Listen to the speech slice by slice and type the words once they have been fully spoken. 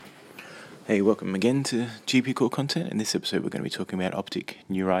Hey, welcome again to GP Core Content. In this episode, we're going to be talking about optic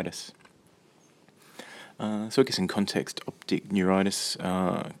neuritis. So I guess in context, optic neuritis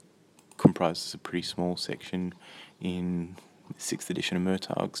comprises a pretty small section in the 6th edition of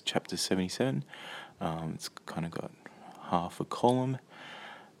Murtagh's chapter 77. It's kind of got half a column.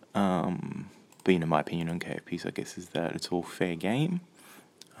 But in my opinion on KFPs, I guess, is that it's all fair game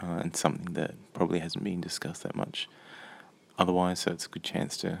and something that probably hasn't been discussed that much otherwise, so it's a good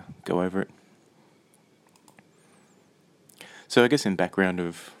chance to go over it. So I guess in background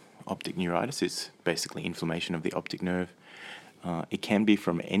of optic neuritis, it's basically inflammation of the optic nerve. It can be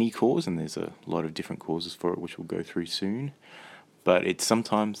from any cause, and there's a lot of different causes for it, which we'll go through soon. But it's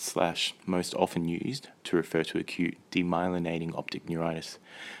sometimes / most often used to refer to acute demyelinating optic neuritis,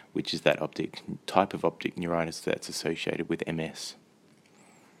 which is that type of optic neuritis that's associated with MS,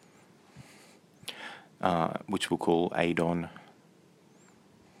 which we'll call ADON.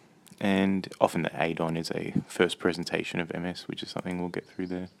 And often the ADON is a first presentation of MS, which is something we'll get through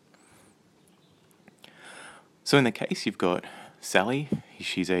there. So in the case, you've got Sally.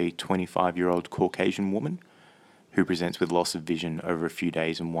 She's a 25-year-old Caucasian woman who presents with loss of vision over a few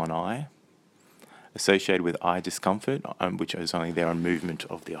days in one eye, associated with eye discomfort, which is only there on movement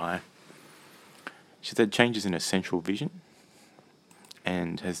of the eye. She's had changes in her central vision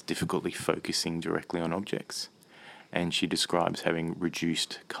and has difficulty focusing directly on objects. And she describes having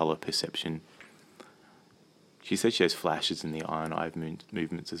reduced colour perception. She says she has flashes in the eye and eye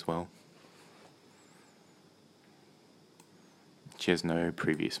movements as well. She has no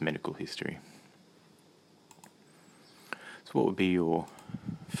previous medical history. So what would be your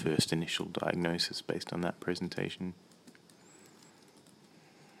first initial diagnosis based on that presentation?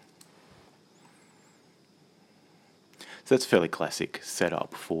 So that's a fairly classic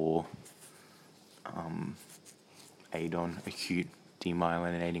setup for ADON, acute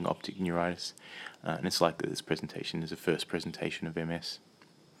demyelinating optic neuritis, and it's likely this presentation is a first presentation of MS.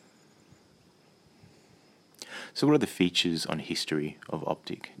 So what are the features on history of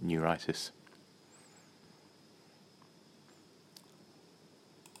optic neuritis?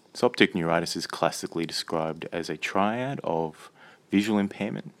 So optic neuritis is classically described as a triad of visual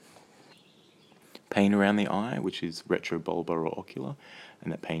impairment, pain around the eye, which is retrobulbar or ocular,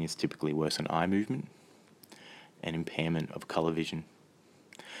 and that pain is typically worse than eye movement, and impairment of colour vision,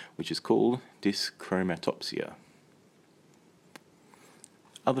 which is called dyschromatopsia.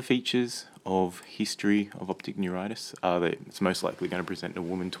 Other features of history of optic neuritis are that it's most likely going to present in a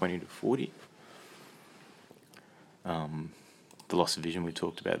woman 20 to 40. The loss of vision we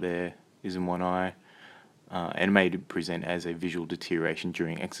talked about there is in one eye, and may present as a visual deterioration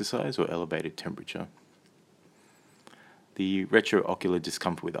during exercise or elevated temperature. The retroocular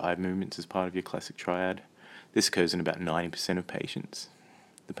discomfort with eye movements is part of your classic triad. This occurs in about 90% of patients.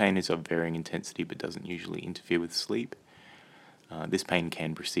 The pain is of varying intensity but doesn't usually interfere with sleep. This pain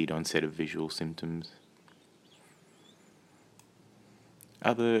can precede onset of visual symptoms.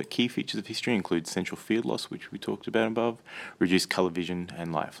 Other key features of history include central field loss, which we talked about above, reduced colour vision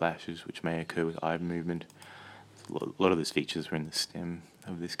and light flashes, which may occur with eye movement. A lot of those features are in the stem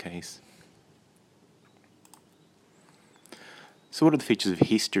of this case. So what are the features of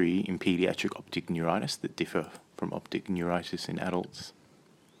history in paediatric optic neuritis that differ from optic neuritis in adults?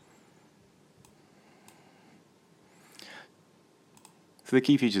 So the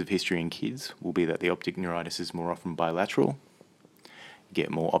key features of history in kids will be that the optic neuritis is more often bilateral, you get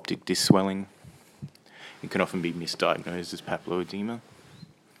more optic disc swelling, it can often be misdiagnosed as papilloedema,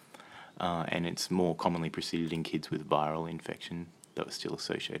 and it's more commonly preceded in kids with viral infection that was still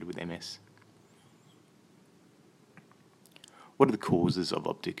associated with MS. What are the causes of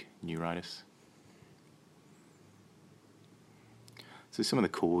optic neuritis? So some of the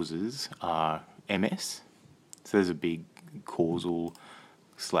causes are MS. So there's a big causal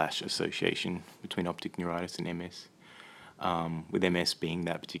 / association between optic neuritis and MS, with MS being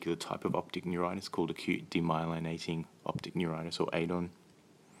that particular type of optic neuritis called acute demyelinating optic neuritis, or ADON.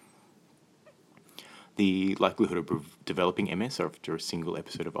 The likelihood of developing MS after a single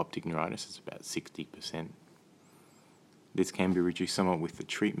episode of optic neuritis is about 60%. This can be reduced somewhat with the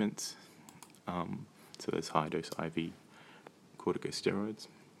treatments, so there's high-dose IV corticosteroids,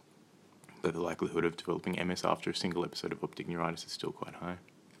 but the likelihood of developing MS after a single episode of optic neuritis is still quite high.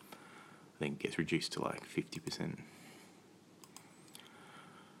 I think it gets reduced to like 50%.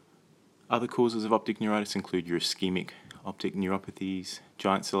 Other causes of optic neuritis include your ischemic optic neuropathies,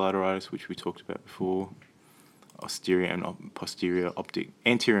 giant cell arteritis, which we talked about before, anterior and posterior optic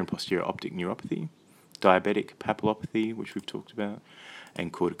neuropathy, diabetic papillopathy, which we've talked about,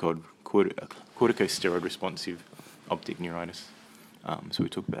 and corticosteroid responsive optic neuritis. So we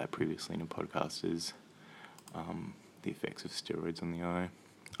talked about that previously in a podcast, is the effects of steroids on the eye.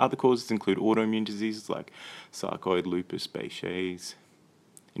 Other causes include autoimmune diseases like sarcoid lupus, Behçet's,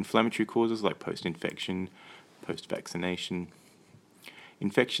 inflammatory causes like post-infection, post-vaccination,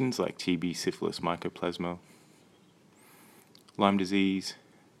 infections like TB, syphilis, mycoplasma, Lyme disease,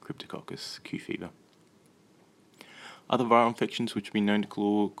 cryptococcus, Q fever. Other viral infections which have been known to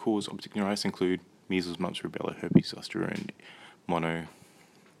cause optic neuritis include measles, mumps, rubella, herpes zoster, and mono.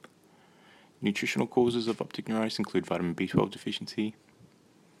 Nutritional causes of optic neuritis include vitamin B12 deficiency,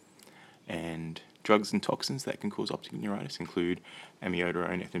 and drugs and toxins that can cause optic neuritis include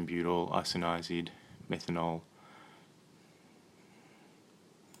amiodarone, ethambutol, isoniazid, methanol.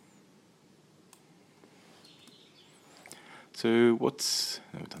 So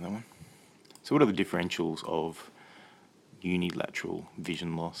I've done that one. So what are the differentials of unilateral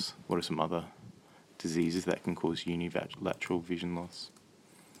vision loss? What are some other diseases that can cause unilateral vision loss?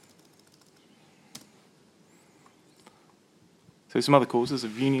 So some other causes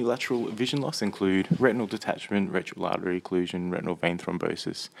of unilateral vision loss include retinal detachment, retinal artery occlusion, retinal vein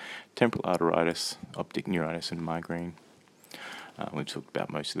thrombosis, temporal arteritis, optic neuritis, and migraine. We've talked about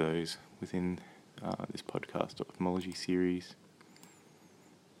most of those within this podcast ophthalmology series.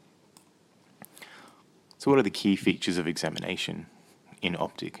 So what are the key features of examination in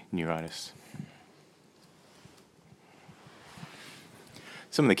optic neuritis?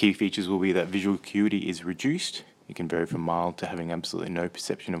 Some of the key features will be that visual acuity is reduced. It can vary from mild to having absolutely no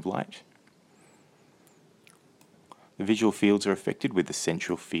perception of light. The visual fields are affected with the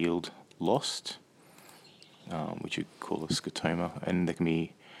central field lost, which you call a scotoma, and there can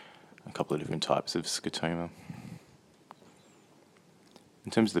be a couple of different types of scotoma.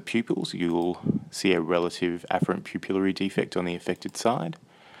 In terms of the pupils, you'll see a relative afferent pupillary defect on the affected side,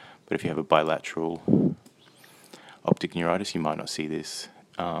 but if you have a bilateral optic neuritis, you might not see this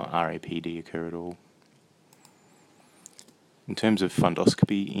RAPD occur at all. In terms of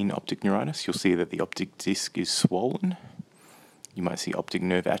fundoscopy in optic neuritis, you'll see that the optic disc is swollen. You might see optic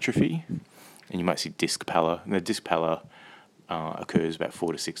nerve atrophy, and you might see disc pallor. The disc pallor occurs about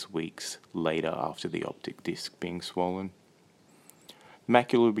 4 to 6 weeks later after the optic disc being swollen. The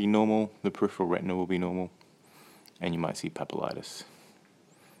macula will be normal, the peripheral retina will be normal, and you might see papillitis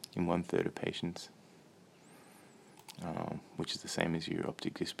in 1/3 of patients, which is the same as your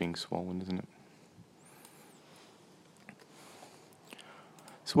optic disc being swollen, isn't it?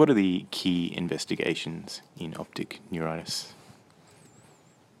 So what are the key investigations in optic neuritis?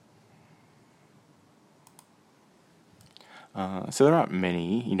 So there aren't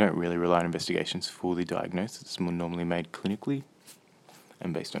many. You don't really rely on investigations for the diagnosis. It's more normally made clinically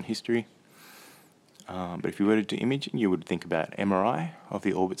and based on history. But if you were to do imaging, you would think about MRI of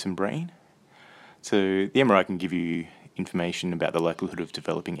the orbits and brain. So the MRI can give you information about the likelihood of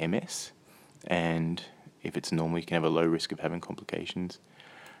developing MS, and if it's normal, you can have a low risk of having complications.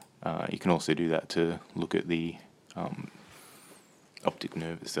 You can also do that to look at the optic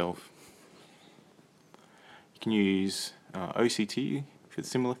nerve itself. You can use OCT for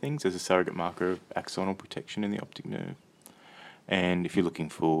similar things as a surrogate marker of axonal protection in the optic nerve. And if you're looking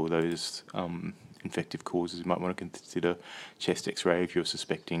for those infective causes, you might want to consider chest X-ray if you're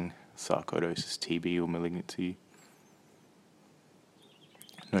suspecting sarcoidosis, TB, or malignancy.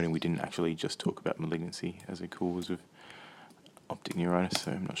 Noting we didn't actually just talk about malignancy as a cause of optic neuritis,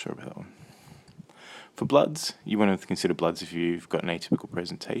 so I'm not sure about that one. For bloods, you want to consider bloods if you've got an atypical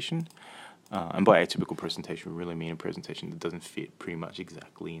presentation. And by atypical presentation, we really mean a presentation that doesn't fit pretty much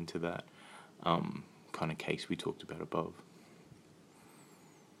exactly into that kind of case we talked about above.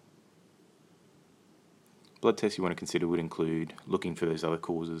 Blood tests you want to consider would include looking for those other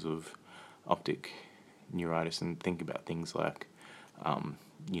causes of optic neuritis and think about things like,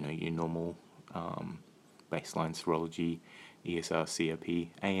 your normal baseline serology, ESR, CRP,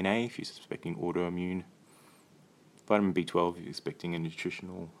 ANA if you're suspecting autoimmune, vitamin B12 if you're expecting a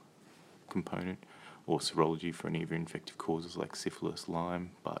nutritional component, or serology for any of your infective causes like syphilis,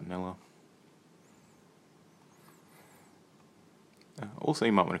 Lyme, Bartonella. Also,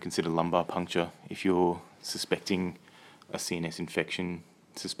 you might want to consider lumbar puncture if you're suspecting a CNS infection,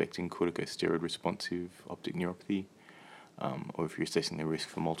 suspecting corticosteroid responsive optic neuropathy, or if you're assessing the risk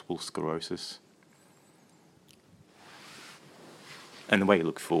for multiple sclerosis. And the way you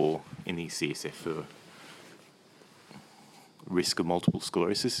look for in the CSF for risk of multiple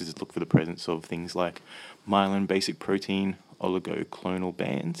sclerosis is look for the presence of things like myelin basic protein, oligoclonal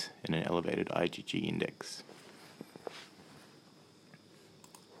bands, and an elevated IgG index.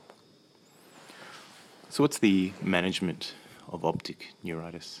 So what's the management of optic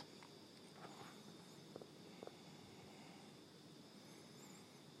neuritis?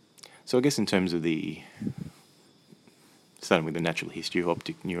 So I guess in terms of starting with the natural history of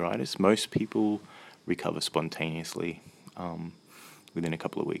optic neuritis, most people recover spontaneously within a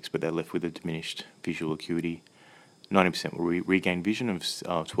couple of weeks, but they're left with a diminished visual acuity. 90% will regain vision of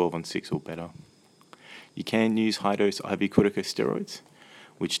 12 on 6 or better. You can use high-dose IV corticosteroids,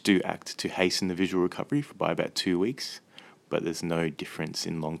 which do act to hasten the visual recovery by about 2 weeks, but there's no difference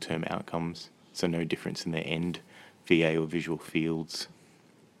in long-term outcomes, so no difference in the end VA or visual fields.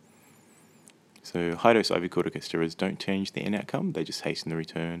 So high-dose IV corticosteroids don't change the end outcome, they just hasten the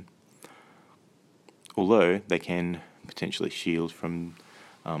return. Although they can potentially shield from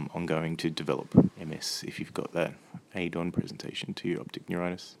ongoing to develop MS if you've got that ADON presentation to your optic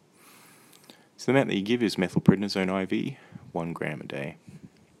neuritis. So the amount that you give is methylprednisone IV, 1 gram a day.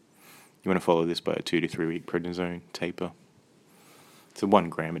 You want to follow this by a 2 to 3 week prednisone taper. So 1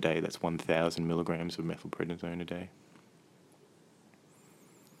 gram a day, that's 1,000 milligrams of methylprednisone a day.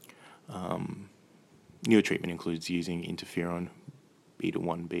 Newer treatment includes using interferon beta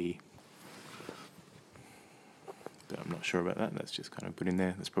 1b. But I'm not sure about that. That's just kind of put in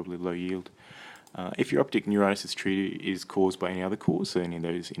there. That's probably low yield. If your optic neuritis is caused by any other cause, so any of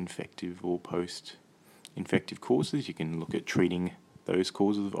those infective or post-infective causes, you can look at treating those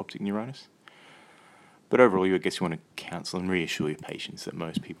causes of optic neuritis. But overall, I guess you want to counsel and reassure your patients that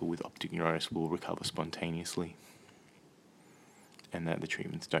most people with optic neuritis will recover spontaneously, and that the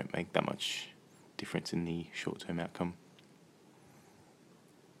treatments don't make that much difference in the short-term outcome.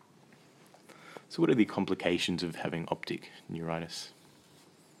 So what are the complications of having optic neuritis?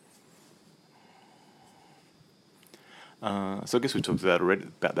 So I guess we talked about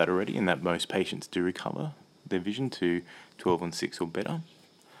that already, and that most patients do recover their vision to 12 on 6 or better.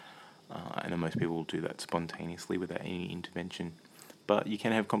 And then most people will do that spontaneously without any intervention. But you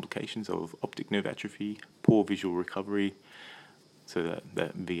can have complications of optic nerve atrophy, poor visual recovery, so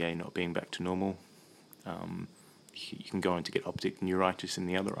that VA not being back to normal. You can go on to get optic neuritis in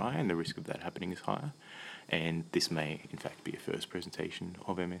the other eye, and the risk of that happening is higher. And this may, in fact, be a first presentation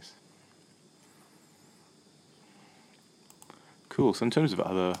of MS. Cool. So in terms of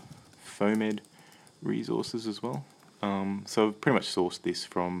other FOAMed resources as well, so I've pretty much sourced this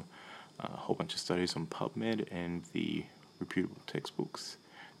from a whole bunch of studies on PubMed and the reputable textbooks,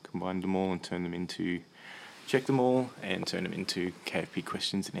 combined them all and check them all and turn them into KFP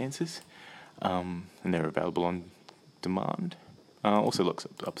questions and answers. And they're available on demand. Also looks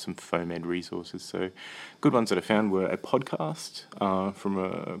up some FOAMed resources. So good ones that I found were a podcast from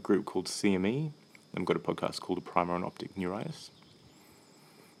a group called CME. They've got a podcast called A Primer on Optic Neuritis.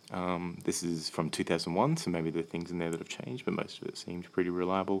 This is from 2001, so maybe there are things in there that have changed, but most of it seemed pretty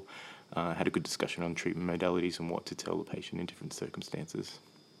reliable. Had a good discussion on treatment modalities and what to tell the patient in different circumstances.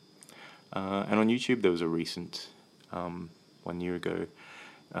 And on YouTube, there was a recent, 1 year ago,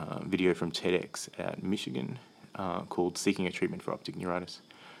 video from TEDx at Michigan called Seeking a Treatment for Optic Neuritis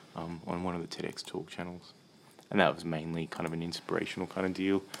on one of the TEDx talk channels. And that was mainly kind of an inspirational kind of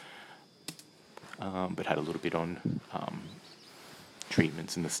deal, but had a little bit on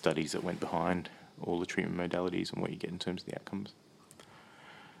treatments and the studies that went behind all the treatment modalities and what you get in terms of the outcomes.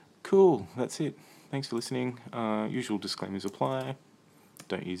 Cool, that's it. Thanks for listening. Usual disclaimers apply.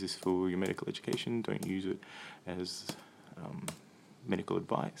 Don't use this for your medical education. Don't use it as medical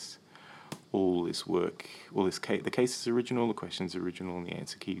advice. The case is original, the questions are original, and the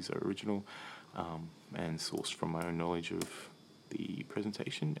answer keys are original, and sourced from my own knowledge of the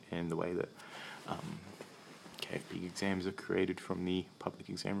presentation and the way that KFP exams are created from the public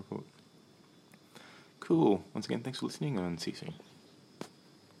exam report. Cool. Once again, thanks for listening, and see you soon.